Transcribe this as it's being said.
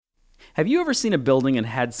Have you ever seen a building and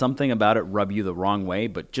had something about it rub you the wrong way,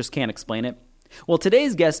 but just can't explain it? Well,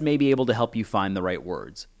 today's guest may be able to help you find the right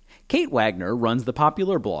words. Kate Wagner runs the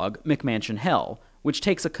popular blog McMansion Hell, which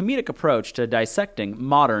takes a comedic approach to dissecting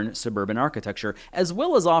modern suburban architecture, as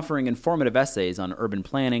well as offering informative essays on urban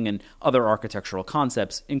planning and other architectural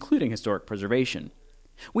concepts, including historic preservation.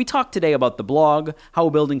 We talk today about the blog, how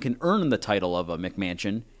a building can earn the title of a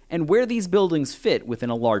McMansion, and where these buildings fit within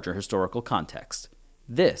a larger historical context.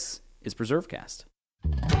 This is PreserveCast.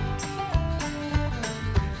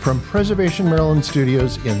 From Preservation Maryland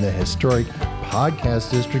Studios in the historic Podcast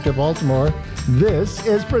District of Baltimore, this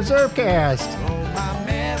is PreserveCast. Oh, my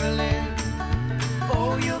Maryland,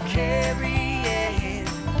 oh, you're carrying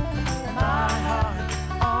my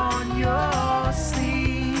heart on your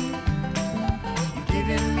sleeve. You're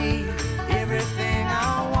giving me everything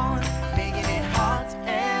I want, making it hard to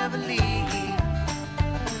ever leave.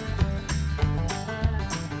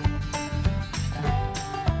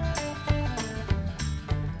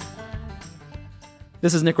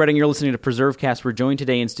 This is Nick Redding. You're listening to PreserveCast. We're joined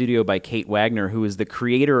today in studio by Kate Wagner, who is the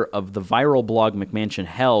creator of the viral blog McMansion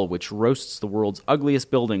Hell, which roasts the world's ugliest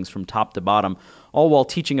buildings from top to bottom, all while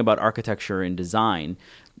teaching about architecture and design.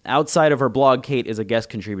 Outside of her blog, Kate is a guest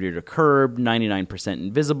contributor to Curb, 99%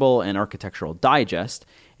 Invisible, and Architectural Digest.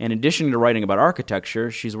 In addition to writing about architecture,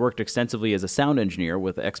 she's worked extensively as a sound engineer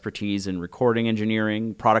with expertise in recording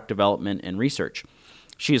engineering, product development, and research.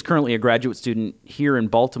 She is currently a graduate student here in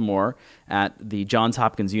Baltimore at the Johns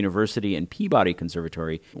Hopkins University and Peabody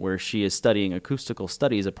Conservatory, where she is studying acoustical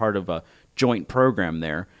studies, a part of a joint program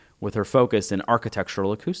there, with her focus in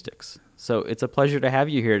architectural acoustics. So it's a pleasure to have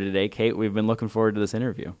you here today, Kate. We've been looking forward to this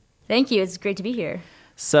interview. Thank you. It's great to be here.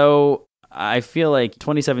 So I feel like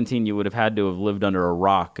 2017 you would have had to have lived under a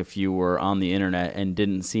rock if you were on the internet and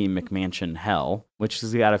didn't see McMansion Hell, which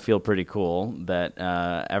has got to feel pretty cool that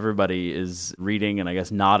everybody is reading and I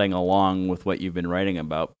guess nodding along with what you've been writing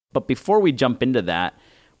about. But before we jump into that,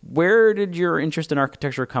 where did your interest in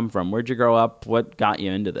architecture come from? Where'd you grow up? What got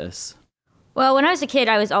you into this? Well, when I was a kid,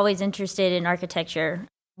 I was always interested in architecture.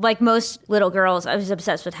 Like most little girls, I was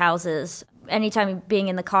obsessed with houses. Anytime being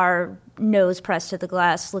in the car, nose pressed to the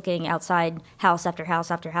glass, looking outside house after house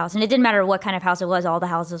after house. And it didn't matter what kind of house it was, all the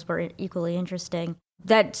houses were equally interesting.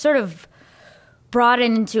 That sort of brought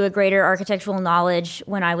into a greater architectural knowledge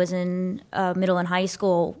when I was in middle and high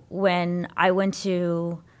school, when I went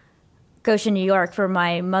to Goshen, New York for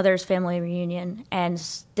my mother's family reunion. And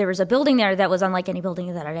there was a building there that was unlike any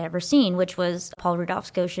building that I'd ever seen, which was Paul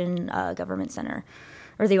Rudolph's Goshen Government Center,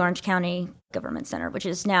 or the Orange County Government Center, which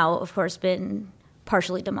has now, of course, been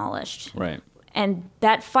partially demolished. Right. And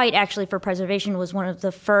that fight actually for preservation was one of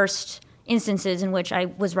the first instances in which I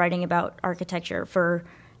was writing about architecture for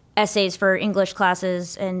essays for English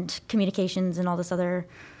classes and communications and all this other,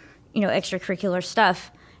 extracurricular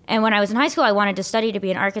stuff. And when I was in high school, I wanted to study to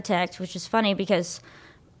be an architect, which is funny because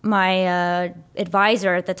my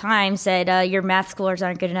advisor at the time said, your math scores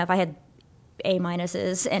aren't good enough. I had A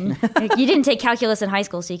minuses, and you didn't take calculus in high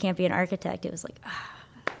school, so you can't be an architect. It was like,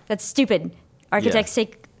 that's stupid. Architects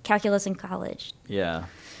take calculus in college. Yeah.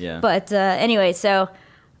 But anyway, so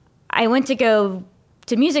I went to go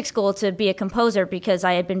to music school to be a composer because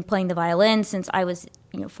I had been playing the violin since I was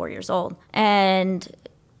 4 years old. And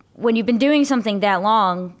when you've been doing something that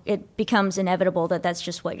long, it becomes inevitable that that's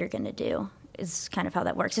just what you're going to do. Is kind of how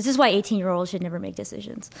that works. This is why 18-year-olds should never make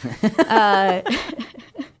decisions.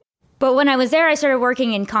 But when I was there, I started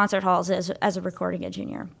working in concert halls as a recording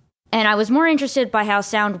engineer. And I was more interested by how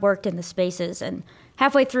sound worked in the spaces. And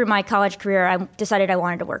halfway through my college career, I decided I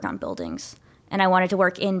wanted to work on buildings. And I wanted to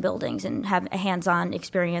work in buildings and have a hands-on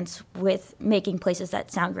experience with making places that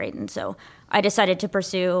sound great. And so I decided to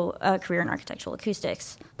pursue a career in architectural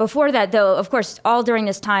acoustics. Before that, though, of course, all during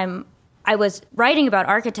this time, I was writing about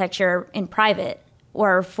architecture in private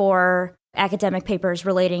or for academic papers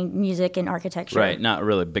relating music and architecture. Right, not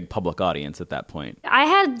really a big public audience at that point. I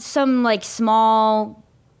had some small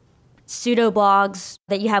pseudo blogs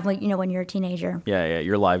that you have when you're a teenager. Yeah,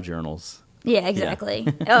 your live journals. Yeah, exactly.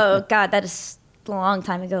 Yeah. Oh God, that is a long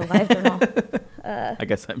time ago. Live journal. I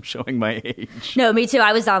guess I'm showing my age. No, me too.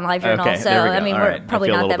 I was on live journal, okay, so there we go. I mean, All we're right. probably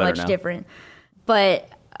not that much now. different. But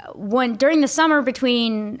during the summer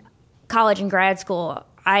between college and grad school,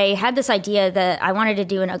 I had this idea that I wanted to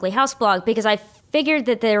do an ugly house blog because I figured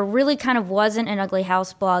that there really kind of wasn't an ugly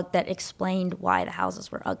house blog that explained why the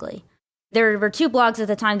houses were ugly. There were two blogs at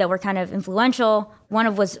the time that were kind of influential. One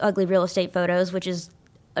of was Ugly Real Estate Photos, which is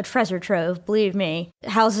a treasure trove, believe me.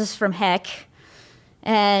 Houses from heck.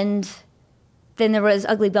 And then there was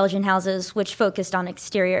Ugly Belgian Houses, which focused on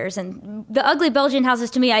exteriors. And the Ugly Belgian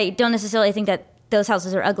Houses, to me, I don't necessarily think that those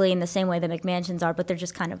houses are ugly in the same way that McMansions are, but they're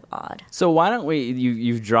just kind of odd. So why don't we,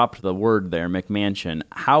 you've dropped the word there, McMansion.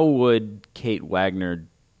 How would Kate Wagner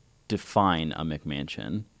define a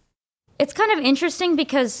McMansion? It's kind of interesting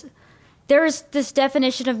because there's this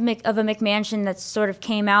definition of a McMansion that sort of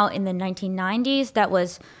came out in the 1990s that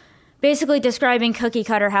was basically describing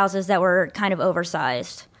cookie-cutter houses that were kind of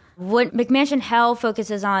oversized. What McMansion Hell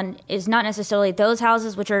focuses on is not necessarily those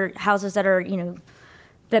houses, which are houses that are,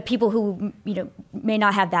 that people who, may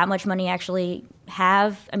not have that much money actually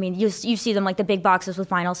have. I mean, you see them like the big boxes with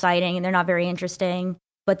vinyl siding, and they're not very interesting,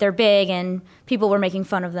 but they're big, and people were making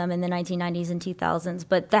fun of them in the 1990s and 2000s.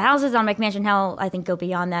 But the houses on McMansion Hell, I think, go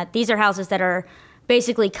beyond that. These are houses that are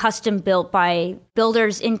basically custom built by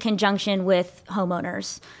builders in conjunction with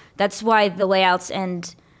homeowners. That's why the layouts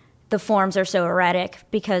and the forms are so erratic,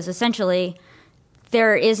 because essentially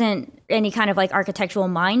there isn't any kind of like architectural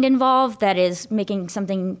mind involved that is making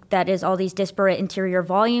something that is all these disparate interior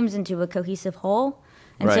volumes into a cohesive whole.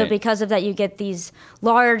 And so because of that, you get these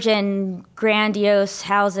large and grandiose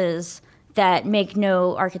houses that make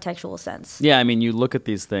no architectural sense. Yeah, I mean, you look at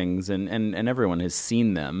these things, and everyone has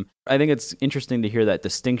seen them. I think it's interesting to hear that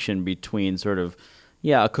distinction between sort of,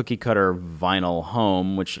 a cookie-cutter vinyl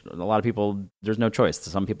home, which a lot of people, there's no choice.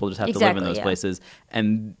 Some people just have to live in those places.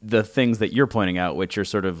 And the things that you're pointing out, which are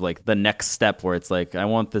sort of like the next step where it's like, I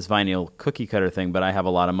want this vinyl cookie-cutter thing, but I have a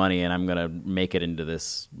lot of money and I'm going to make it into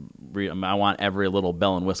this. I want every little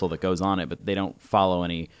bell and whistle that goes on it, but they don't follow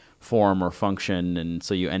any form or function. And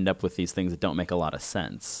so you end up with these things that don't make a lot of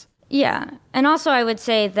sense. Yeah. And also I would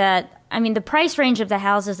say that, I mean, the price range of the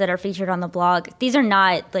houses that are featured on the blog, these are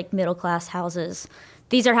not like middle-class houses.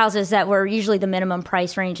 These are houses that were usually the minimum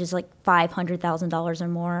price range is like $500,000 or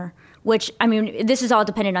more, which, I mean, this is all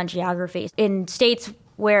dependent on geography. In states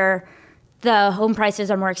where the home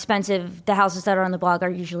prices are more expensive, the houses that are on the blog are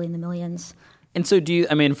usually in the millions. And so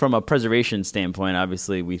from a preservation standpoint,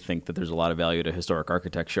 obviously we think that there's a lot of value to historic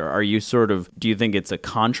architecture. Are you do you think it's a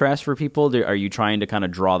contrast for people? Are you trying to kind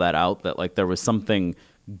of draw that out, that like there was something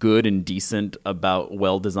good and decent about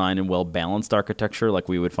well-designed and well-balanced architecture like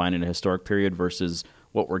we would find in a historic period versus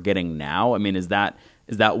what we're getting now? I mean, is that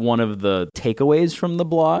one of the takeaways from the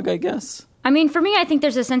blog, I guess? I mean, for me, I think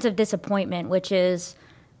there's a sense of disappointment, which is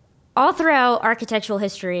all throughout architectural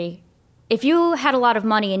history, if you had a lot of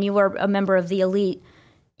money and you were a member of the elite,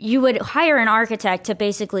 you would hire an architect to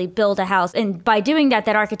basically build a house. And by doing that,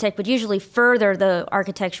 that architect would usually further the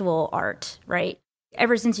architectural art, right?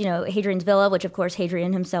 Ever since, Hadrian's Villa, which of course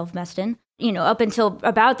Hadrian himself messed in, up until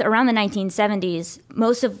around the 1970s,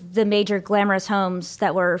 most of the major glamorous homes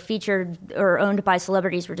that were featured or owned by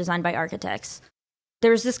celebrities were designed by architects.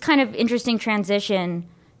 There was this kind of interesting transition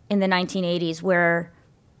in the 1980s where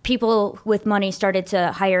people with money started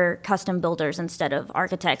to hire custom builders instead of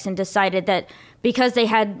architects, and decided that because they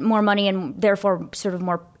had more money and therefore sort of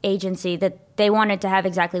more agency, that they wanted to have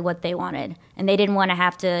exactly what they wanted. And they didn't want to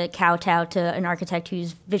have to kowtow to an architect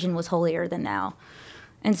whose vision was holier than thou.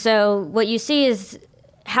 And so what you see is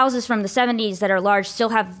houses from the 70s that are large still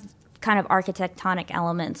have kind of architectonic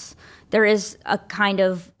elements. There is a kind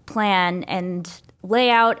of plan and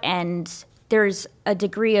layout, and there's a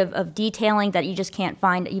degree of detailing that you just can't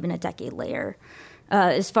find even a decade later,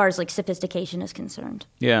 as far as like sophistication is concerned.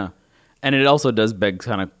 Yeah. And it also does beg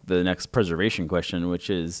kind of the next preservation question,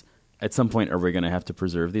 which is, at some point, are we going to have to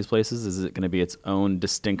preserve these places? Is it going to be its own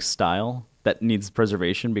distinct style that needs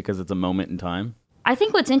preservation because it's a moment in time? I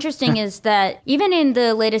think what's interesting is that even in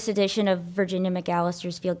the latest edition of Virginia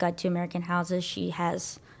McAllister's Field Guide to American Houses, she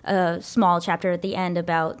has a small chapter at the end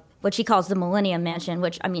about what she calls the Millennium Mansion,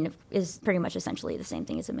 which, I mean, is pretty much essentially the same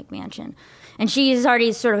thing as a McMansion. And she's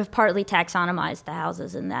already sort of partly taxonomized the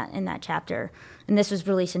houses in that chapter. And this was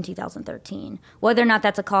released in 2013. Whether or not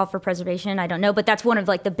that's a call for preservation, I don't know. But that's one of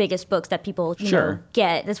like the biggest books that people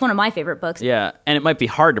get. That's one of my favorite books. Yeah, and it might be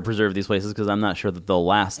hard to preserve these places because I'm not sure that they'll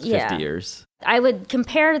last 50 years. I would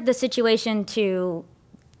compare the situation to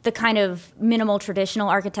the kind of minimal traditional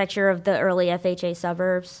architecture of the early FHA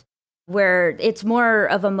suburbs, where it's more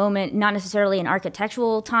of a moment, not necessarily an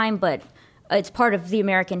architectural time, but it's part of the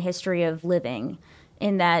American history of living,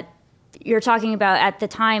 in that you're talking about at the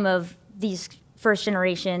time of these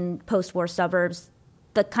first-generation post-war suburbs,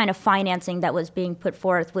 the kind of financing that was being put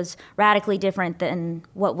forth was radically different than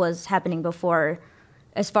what was happening before,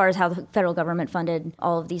 as far as how the federal government funded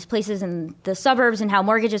all of these places in the suburbs and how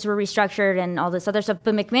mortgages were restructured and all this other stuff.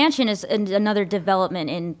 But McMansion is another development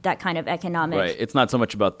in that kind of economic... Right. It's not so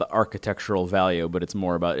much about the architectural value, but it's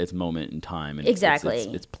more about its moment in time and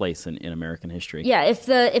its place in American history. Yeah, if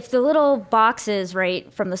the little boxes,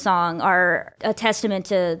 right, from the song are a testament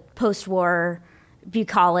to post-war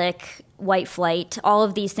bucolic, white flight, all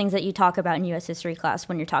of these things that you talk about in U.S. history class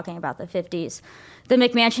when you're talking about the 50s. The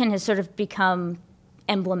McMansion has sort of become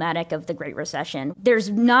emblematic of the Great Recession. There's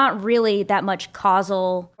not really that much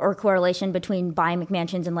causal or correlation between buying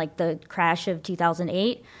McMansions and like the crash of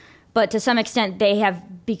 2008, but to some extent they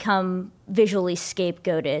have become visually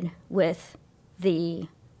scapegoated with the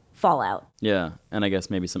fallout. Yeah, and I guess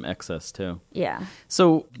maybe some excess too. Yeah.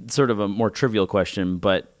 So, sort of a more trivial question,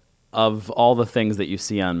 but of all the things that you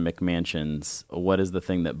see on McMansions, what is the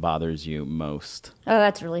thing that bothers you most? Oh,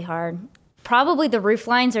 that's really hard. Probably the roof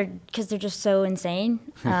lines are because they're just so insane.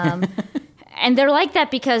 And they're like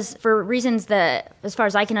that because for reasons that, as far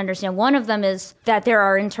as I can understand, one of them is that there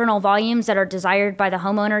are internal volumes that are desired by the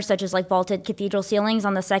homeowners, such as like vaulted cathedral ceilings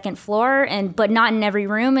on the second floor, but not in every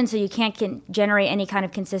room, and so you can't generate any kind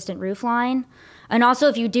of consistent roof line. And also,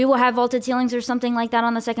 if you do have vaulted ceilings or something like that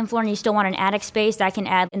on the second floor and you still want an attic space, that can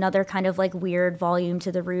add another kind of like weird volume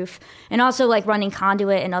to the roof. And also like running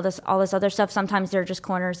conduit and all this other stuff, sometimes there are just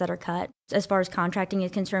corners that are cut as far as contracting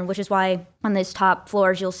is concerned, which is why on those top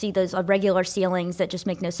floors you'll see those regular ceilings that just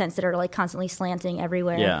make no sense, that are like constantly slanting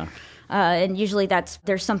everywhere. Yeah. And usually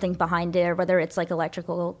there's something behind it, whether it's like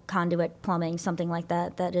electrical conduit, plumbing, something like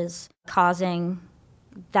that, that is causing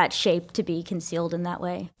that shape to be concealed in that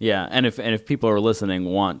way. Yeah, and if people are listening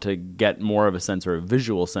want to get more of a sense or a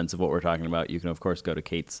visual sense of what we're talking about, you can of course go to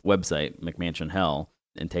Kate's website, McMansion Hell,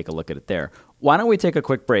 and take a look at it there. Why don't we take a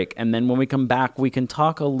quick break, and then when we come back, we can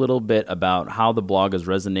talk a little bit about how the blog has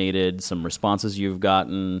resonated, some responses you've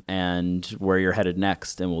gotten, and where you're headed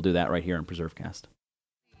next, and we'll do that right here on PreserveCast.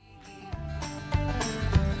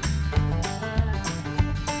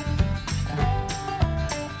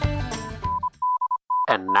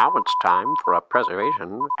 And now it's time for a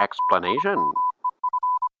preservation explanation.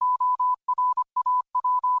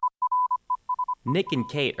 Nick and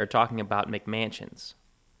Kate are talking about McMansions,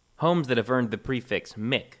 homes that have earned the prefix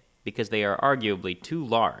Mick because they are arguably too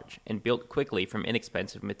large and built quickly from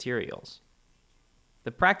inexpensive materials.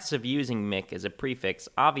 The practice of using Mick as a prefix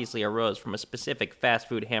obviously arose from a specific fast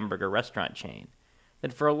food hamburger restaurant chain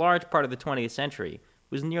that for a large part of the 20th century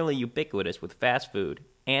was nearly ubiquitous with fast food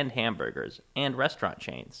and hamburgers and restaurant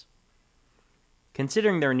chains.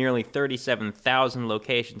 Considering there are nearly 37,000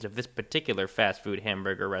 locations of this particular fast food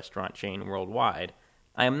hamburger restaurant chain worldwide,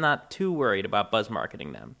 I am not too worried about buzz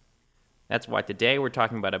marketing them. That's why today we're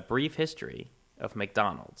talking about a brief history of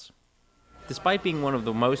McDonald's. Despite being one of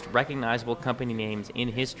the most recognizable company names in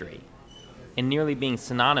history, and nearly being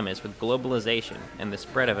synonymous with globalization and the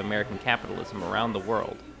spread of American capitalism around the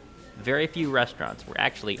world, very few restaurants were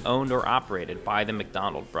actually owned or operated by the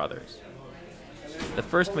McDonald brothers. The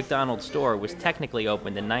first McDonald's store was technically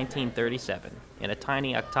opened in 1937 in a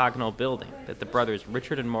tiny octagonal building that the brothers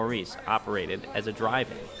Richard and Maurice operated as a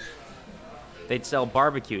drive-in. They'd sell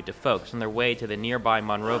barbecue to folks on their way to the nearby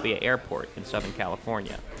Monrovia Airport in Southern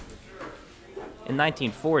California. In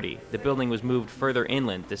 1940, the building was moved further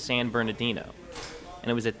inland to San Bernardino, and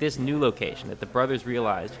it was at this new location that the brothers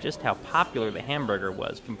realized just how popular the hamburger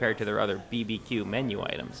was compared to their other BBQ menu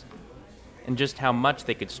items, and just how much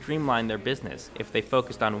they could streamline their business if they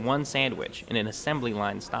focused on one sandwich in an assembly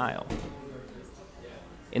line style.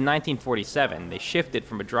 In 1947, they shifted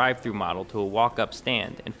from a drive-through model to a walk-up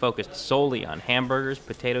stand and focused solely on hamburgers,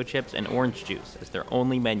 potato chips, and orange juice as their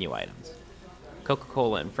only menu items.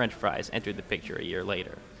 Coca-Cola and French fries entered the picture a year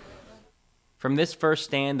later. From this first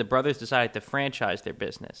stand, the brothers decided to franchise their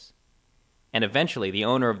business. And eventually, the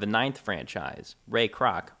owner of the 9th franchise, Ray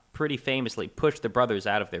Kroc, pretty famously pushed the brothers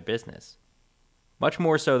out of their business. Much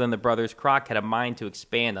more so than the brothers, Kroc had a mind to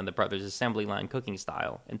expand on the brothers' assembly line cooking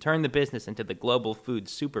style and turn the business into the global food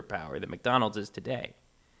superpower that McDonald's is today,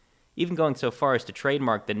 even going so far as to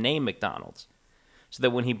trademark the name McDonald's, so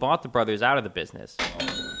that when he bought the brothers out of the business,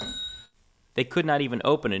 they could not even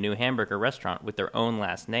open a new hamburger restaurant with their own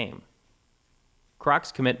last name.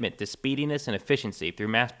 Kroc's commitment to speediness and efficiency through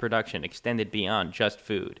mass production extended beyond just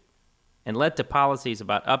food, and led to policies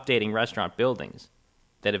about updating restaurant buildings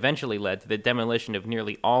that eventually led to the demolition of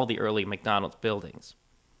nearly all the early McDonald's buildings.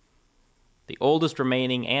 The oldest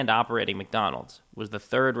remaining and operating McDonald's was the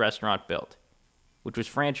third restaurant built, which was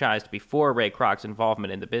franchised before Ray Kroc's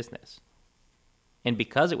involvement in the business. And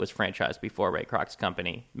because it was franchised before Ray Kroc's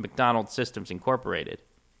company, McDonald's Systems Incorporated,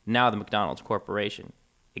 now the McDonald's Corporation,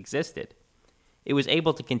 existed, it was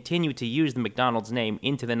able to continue to use the McDonald's name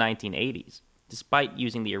into the 1980s, despite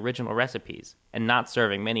using the original recipes and not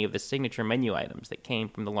serving many of the signature menu items that came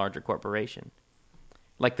from the larger corporation.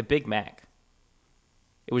 Like the Big Mac.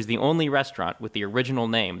 It was the only restaurant with the original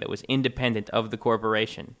name that was independent of the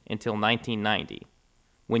corporation until 1990,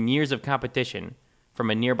 when years of competition from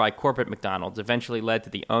a nearby corporate McDonald's eventually led to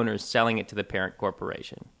the owners selling it to the parent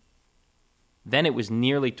corporation. Then it was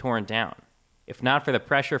nearly torn down, if not for the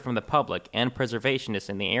pressure from the public and preservationists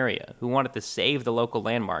in the area who wanted to save the local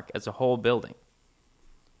landmark as a whole building.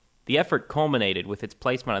 The effort culminated with its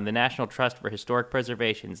placement on the National Trust for Historic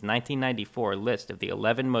Preservation's 1994 list of the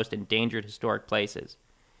 11 most endangered historic places,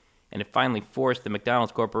 and it finally forced the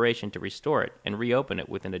McDonald's Corporation to restore it and reopen it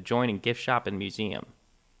with an adjoining gift shop and museum.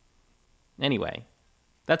 Anyway,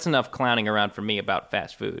 that's enough clowning around for me about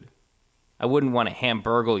fast food. I wouldn't want to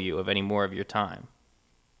hamburgle you of any more of your time.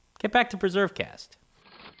 Get back to PreserveCast.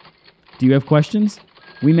 Do you have questions?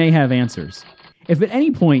 We may have answers. If at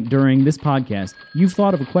any point during this podcast you've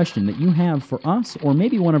thought of a question that you have for us or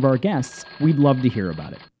maybe one of our guests, we'd love to hear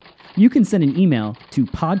about it. You can send an email to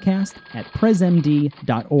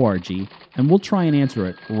podcast@presmd.org, and we'll try and answer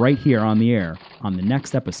it right here on the air on the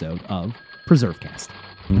next episode of PreserveCast.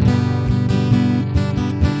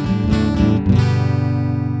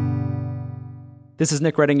 This is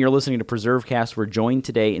Nick Redding. You're listening to PreserveCast. We're joined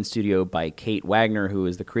today in studio by Kate Wagner, who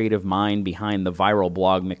is the creative mind behind the viral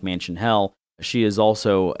blog McMansion Hell. She is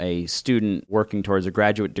also a student working towards a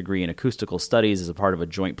graduate degree in acoustical studies as a part of a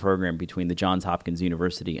joint program between the Johns Hopkins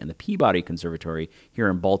University and the Peabody Conservatory here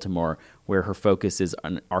in Baltimore, where her focus is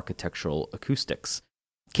on architectural acoustics.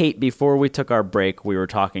 Kate, before we took our break, we were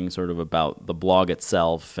talking sort of about the blog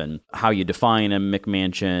itself and how you define a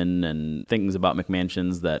McMansion and things about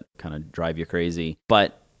McMansions that kind of drive you crazy.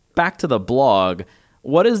 But back to the blog,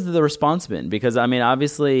 what has the response been? Because, I mean,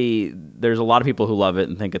 obviously there's a lot of people who love it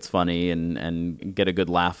and think it's funny and get a good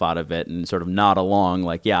laugh out of it and sort of nod along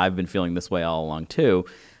like, yeah, I've been feeling this way all along too.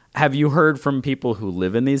 Have you heard from people who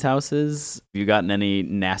live in these houses? Have you gotten any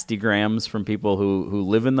nasty grams from people who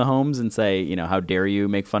live in the homes and say, you know, how dare you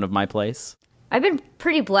make fun of my place? I've been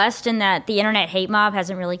pretty blessed in that the internet hate mob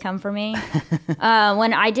hasn't really come for me.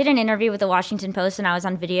 When I did an interview with the Washington Post and I was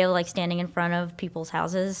on video, like standing in front of people's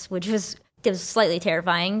houses, which was slightly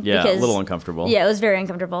terrifying. Yeah, because, a little uncomfortable. Yeah, it was very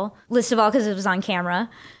uncomfortable. Least of all because it was on camera.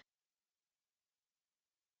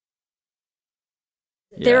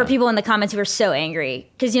 There were people in the comments who were so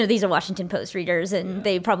angry because, you know, these are Washington Post readers and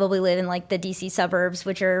they probably live in like the DC suburbs,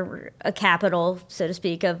 which are a capital, so to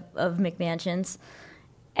speak, of McMansions.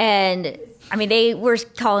 And I mean, they were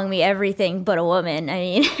calling me everything but a woman. I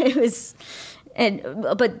mean, it was,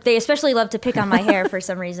 but they especially loved to pick on my hair for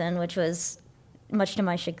some reason, which was much to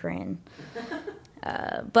my chagrin.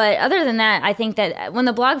 But other than that, I think that when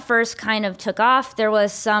the blog first kind of took off, there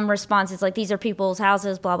was some responses like, these are people's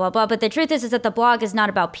houses, blah, blah, blah. But the truth is that the blog is not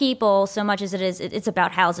about people so much as it's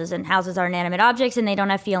about houses, and houses are inanimate objects and they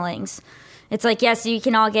don't have feelings. It's like, yes, you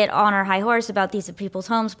can all get on our high horse about these are people's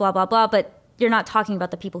homes, blah, blah, blah, but you're not talking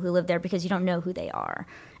about the people who live there because you don't know who they are.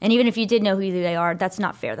 And even if you did know who they are, that's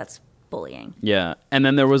not fair. That's bullying. Yeah. And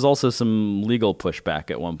then there was also some legal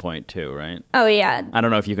pushback at one point too, right? Oh, yeah. I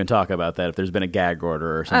don't know if you can talk about that, if there's been a gag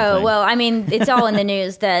order or something. Oh, well, I mean, it's all in the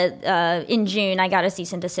news that in June I got a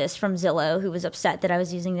cease and desist from Zillow, who was upset that I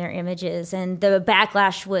was using their images, and the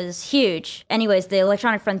backlash was huge. Anyways, the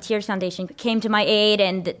Electronic Frontiers Foundation came to my aid,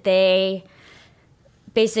 and they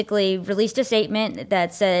basically released a statement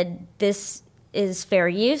that said, this is fair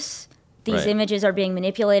use. These images are being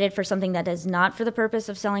manipulated for something that is not for the purpose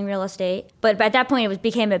of selling real estate. But at that point, it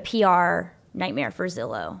became a PR nightmare for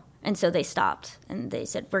Zillow. And so they stopped, and they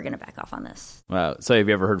said, we're going to back off on this. Wow. So have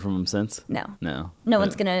you ever heard from them since? No. No. No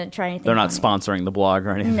one's going to try anything. They're not sponsoring the blog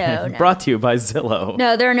or anything? No. Brought to you by Zillow.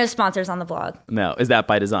 No, there are no sponsors on the blog. No. Is that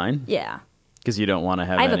by design? Yeah. Because you don't want to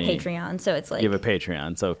have I have a Patreon, so it's like... You have a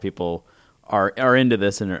Patreon, so if people are into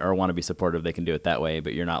this and or want to be supportive, they can do it that way,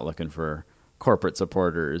 but you're not looking for corporate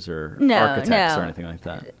supporters or architects or anything like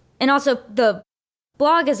that. And also, the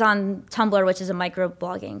blog is on Tumblr, which is a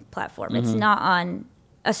micro-blogging platform. It's not on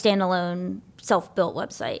a standalone, self-built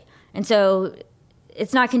website. And so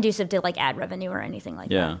it's not conducive to like ad revenue or anything like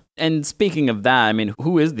that. Yeah. And speaking of that, I mean,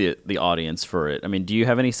 who is the audience for it? I mean, do you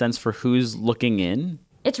have any sense for who's looking in?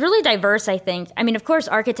 It's really diverse, I think. I mean, of course,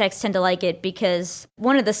 architects tend to like it because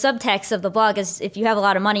one of the subtexts of the blog is if you have a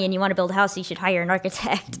lot of money and you want to build a house, you should hire an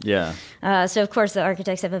architect. Yeah. So, of course, the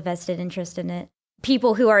architects have a vested interest in it.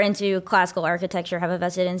 People who are into classical architecture have a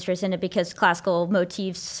vested interest in it because classical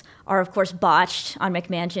motifs are, of course, botched on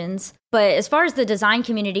McMansions. But as far as the design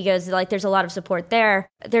community goes, like, there's a lot of support there.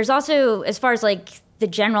 There's also, as far as, like, the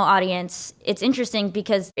general audience, it's interesting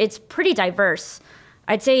because it's pretty diverse.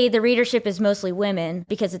 I'd say the readership is mostly women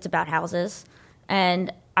because it's about houses.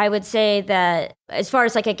 And I would say that as far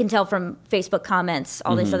as like I can tell from Facebook comments,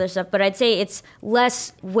 all this other stuff, but I'd say it's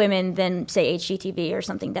less women than, say, HGTV or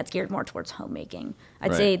something that's geared more towards homemaking.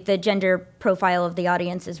 I'd say the gender profile of the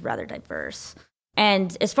audience is rather diverse.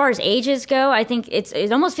 And as far as ages go, I think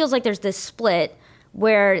it almost feels like there's this split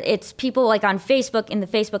where it's people like on Facebook, in the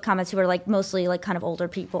Facebook comments, who are like mostly like kind of older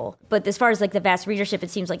people. But as far as like the vast readership, it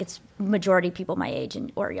seems like it's majority people my age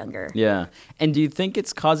or younger. Yeah. And do you think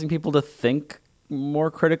it's causing people to think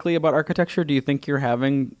more critically about architecture? Do you think you're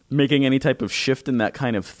making any type of shift in that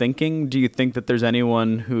kind of thinking? Do you think that there's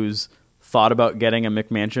anyone who's thought about getting a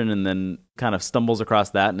McMansion and then kind of stumbles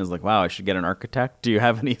across that and is like, wow, I should get an architect? Do you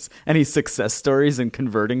have any success stories in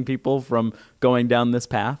converting people from going down this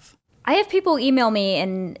path? I have people email me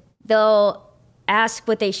and they'll ask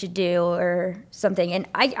what they should do or something. And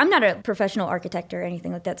I'm not a professional architect or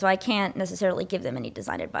anything like that, so I can't necessarily give them any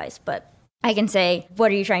design advice. But I can say,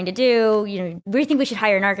 what are you trying to do? We think we should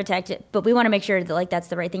hire an architect, but we want to make sure that like that's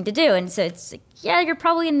the right thing to do. And so it's like, yeah,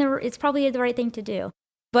 it's probably the right thing to do.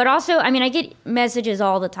 But also, I mean, I get messages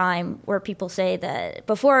all the time where people say that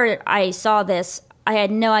before I saw this, I had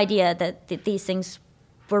no idea that these things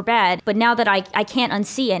were bad. But now that I can't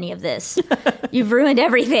unsee any of this, you've ruined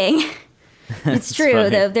everything. It's true.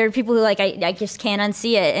 There are people who like, I just can't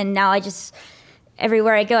unsee it. And now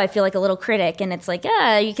everywhere I go, I feel like a little critic. And it's like,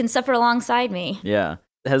 you can suffer alongside me. Yeah.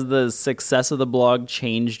 Has the success of the blog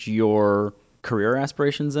changed your career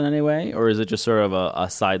aspirations in any way? Or is it just sort of a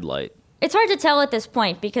sidelight? It's hard to tell at this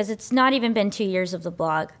point because it's not even been 2 years of the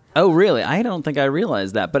blog. Oh, really? I don't think I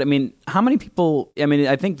realized that. But I mean, how many people,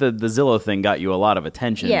 I think the Zillow thing got you a lot of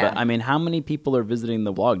attention. Yeah. But I mean, how many people are visiting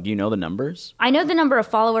the blog? Do you know the numbers? I know the number of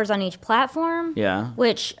followers on each platform. Yeah.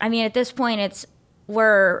 Which, I mean, at this point,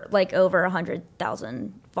 we're like over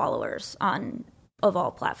 100,000 followers of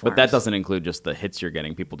all platforms. But that doesn't include just the hits you're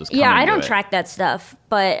getting, people just coming Yeah, I to don't it. track that stuff.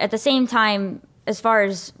 But at the same time, as far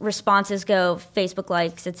as responses go, Facebook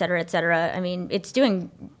likes, et cetera, I mean, it's doing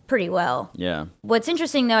pretty well. Yeah. What's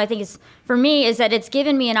interesting, though, I think for me, is that it's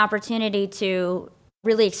given me an opportunity to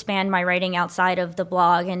really expand my writing outside of the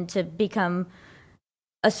blog and to become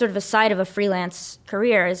a sort of a side of a freelance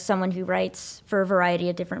career as someone who writes for a variety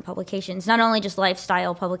of different publications, not only just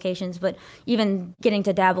lifestyle publications, but even getting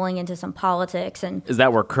to dabbling into some politics. And is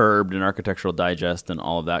that where Curbed and Architectural Digest and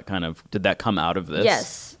all of that did that come out of this?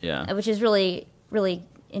 Yes. Yeah. Which is really, really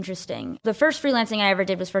interesting. The first freelancing I ever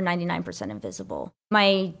did was for 99% Invisible.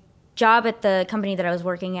 My job at the company that I was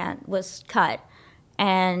working at was cut,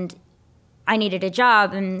 and I needed a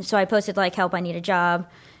job, and so I posted like, help, I need a job.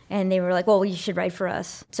 And they were like, well, you should write for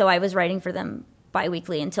us. So I was writing for them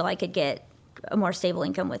bi-weekly until I could get a more stable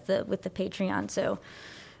income with the Patreon.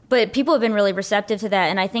 But people have been really receptive to that.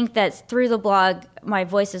 And I think that through the blog, my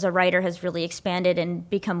voice as a writer has really expanded and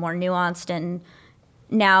become more nuanced. And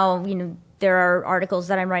now, there are articles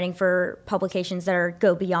that I'm writing for publications that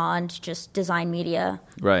go beyond just design media.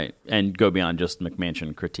 Right. And go beyond just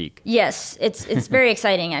McMansion critique. Yes. It's very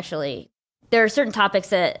exciting, actually. There are certain topics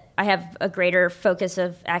that I have a greater focus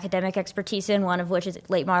of academic expertise in, one of which is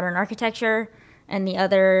late modern architecture, and the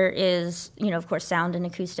other is, of course, sound and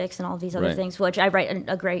acoustics and all of these other things, which I write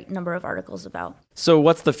a great number of articles about. So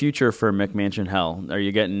what's the future for McMansion Hell? Are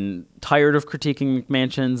you getting tired of critiquing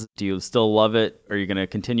McMansions? Do you still love it? Are you going to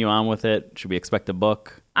continue on with it? Should we expect a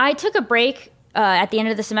book? I took a break at the end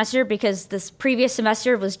of the semester because this previous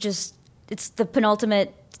semester was it's the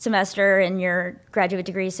penultimate semester in your graduate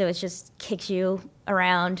degree, so it just kicks you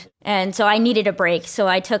around. And so I needed a break, so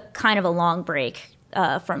I took kind of a long break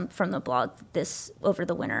from the blog over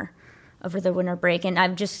the winter break. And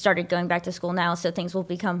I've just started going back to school now, so things will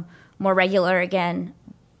become more regular again.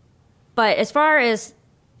 But as far as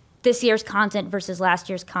this year's content versus last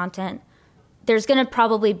year's content, there's going to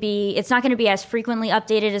probably it's not going to be as frequently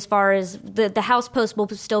updated. As far as the house post will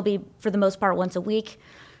still be, for the most part, once a week.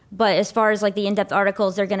 But as far as like the in-depth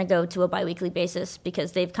articles, they're going to go to a biweekly basis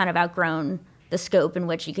because they've kind of outgrown the scope in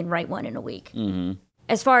which you can write one in a week. Mm-hmm.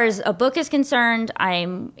 As far as a book is concerned,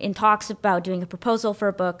 I'm in talks about doing a proposal for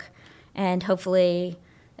a book, and hopefully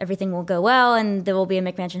everything will go well, and there will be a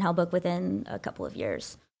McMansion Hell book within a couple of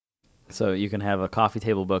years. So you can have a coffee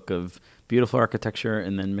table book of beautiful architecture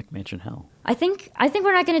and then McMansion Hell. I think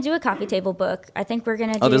we're not going to do a coffee table book. I think we're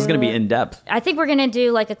going to do... Oh, this is going to be in-depth. I think we're going to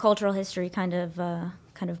do like a cultural history kind of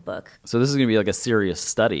book. So this is going to be like a serious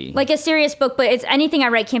study. Like a serious book, but it's anything I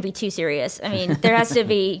write can't be too serious. I mean, there has to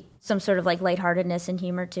be some sort of like lightheartedness and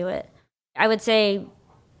humor to it. I would say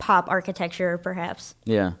pop architecture, perhaps.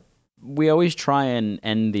 Yeah. We always try and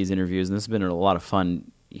end these interviews, and this has been a lot of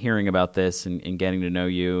fun hearing about this and getting to know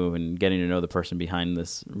you and getting to know the person behind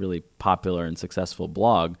this really popular and successful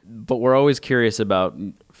blog. But we're always curious about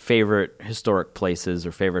favorite historic places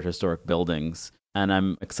or favorite historic buildings. And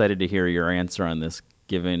I'm excited to hear your answer on this,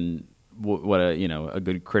 given what a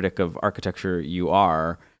good critic of architecture you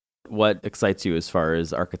are. what excites you as far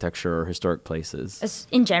as architecture or historic places?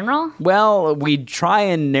 In general? Well, we try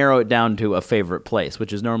and narrow it down to a favorite place,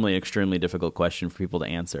 which is normally an extremely difficult question for people to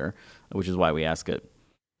answer, which is why we ask it.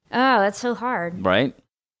 Oh, that's so hard. Right?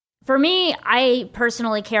 For me, I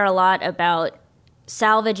personally care a lot about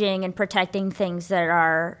salvaging and protecting things that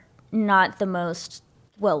are not the most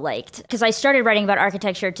well-liked. Because I started writing about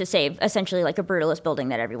architecture to save essentially like a brutalist building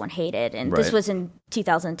that everyone hated. And this was in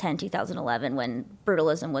 2010, 2011, when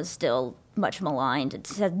brutalism was still much maligned. It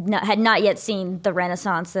had not yet seen the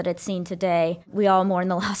renaissance that it's seen today. We all mourn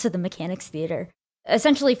the loss of the Mechanics Theater.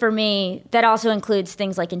 Essentially, for me, that also includes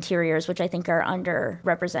things like interiors, which I think are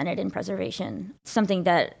underrepresented in preservation. Something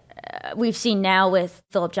that we've seen now with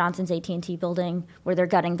Philip Johnson's AT&T building, where they're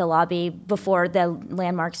gutting the lobby before the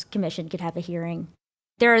Landmarks Commission could have a hearing.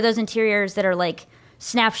 There are those interiors that are like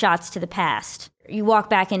snapshots to the past. You walk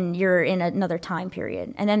back and you're in another time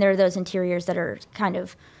period. And then there are those interiors that are kind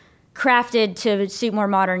of crafted to suit more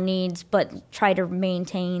modern needs, but try to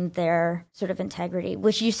maintain their sort of integrity,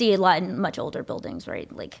 which you see a lot in much older buildings,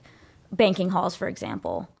 right? Like banking halls, for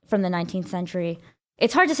example, from the 19th century.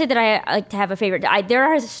 It's hard to say that I like to have a favorite. There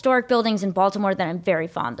are historic buildings in Baltimore that I'm very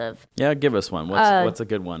fond of. Yeah, give us one. What's a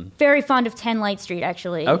good one? Very fond of 10 Light Street,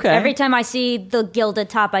 actually. Okay. Every time I see the gilded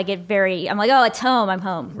top, I'm like, oh, it's home. I'm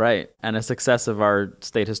home. Right. And a success of our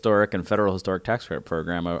state historic and federal historic tax credit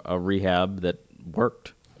program, a rehab that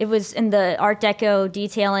worked. It was in the Art Deco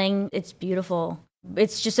detailing. It's beautiful.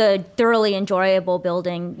 It's just a thoroughly enjoyable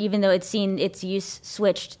building, even though it's seen its use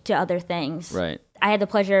switched to other things. Right. I had the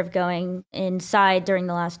pleasure of going inside during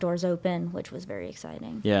the last Doors Open, which was very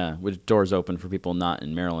exciting. Yeah, which Doors Open, for people not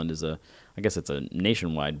in Maryland, is I guess it's a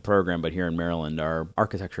nationwide program, but here in Maryland, our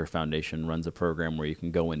Architecture Foundation runs a program where you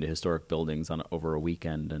can go into historic buildings over a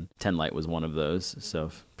weekend, and 10 Light was one of those. So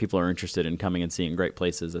if people are interested in coming and seeing great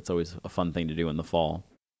places, that's always a fun thing to do in the fall.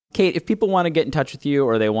 Kate, if people want to get in touch with you,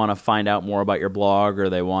 or they want to find out more about your blog,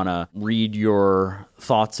 or they want to read your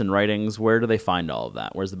thoughts and writings, where do they find all of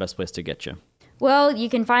that? Where's the best place to get you? Well, you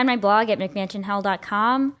can find my blog at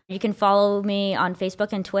McMansionHell.com. You can follow me on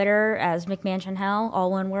Facebook and Twitter as McMansionHell, all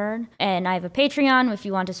one word. And I have a Patreon if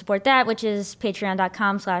you want to support that, which is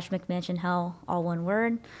patreon.com/McMansionHell, all one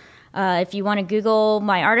word. If you want to Google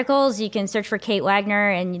my articles, you can search for Kate Wagner,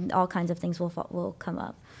 and all kinds of things will come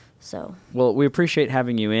up. So, well, we appreciate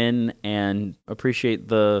having you in, and appreciate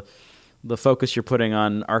the focus you're putting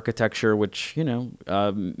on architecture, which,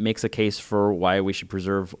 makes a case for why we should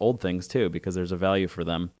preserve old things too, because there's a value for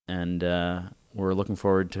them. And we're looking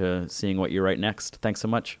forward to seeing what you write next. Thanks so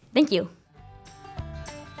much. Thank you.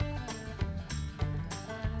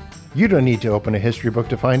 You don't need to open a history book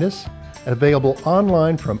to find us. Available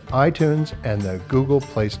online from iTunes and the Google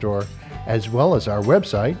Play Store, as well as our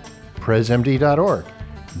website, presmd.org.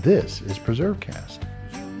 This is PreserveCast.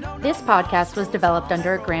 This podcast was developed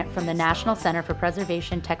under a grant from the National Center for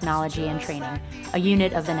Preservation Technology and Training, a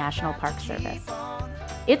unit of the National Park Service.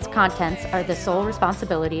 Its contents are the sole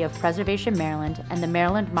responsibility of Preservation Maryland and the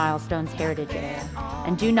Maryland Milestones Heritage Area,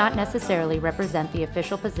 and do not necessarily represent the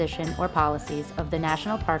official position or policies of the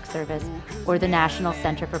National Park Service or the National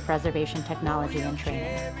Center for Preservation Technology and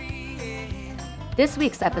Training. This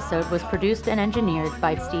week's episode was produced and engineered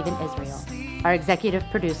by Stephen Israel. Our executive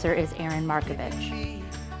producer is Aaron Markovich.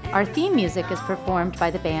 Our theme music is performed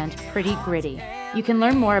by the band Pretty Gritty. You can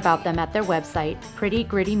learn more about them at their website,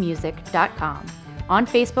 prettygrittymusic.com, on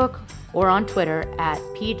Facebook or on Twitter at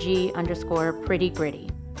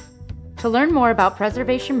PG_prettygritty. To learn more about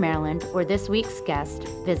Preservation Maryland or this week's guest,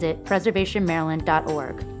 visit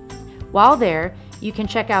preservationmaryland.org. While there, you can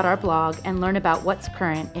check out our blog and learn about what's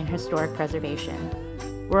current in historic preservation.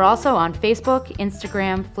 We're also on Facebook,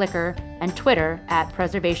 Instagram, Flickr, and Twitter at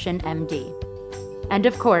PreservationMD. And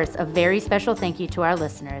of course, a very special thank you to our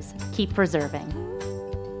listeners. Keep preserving.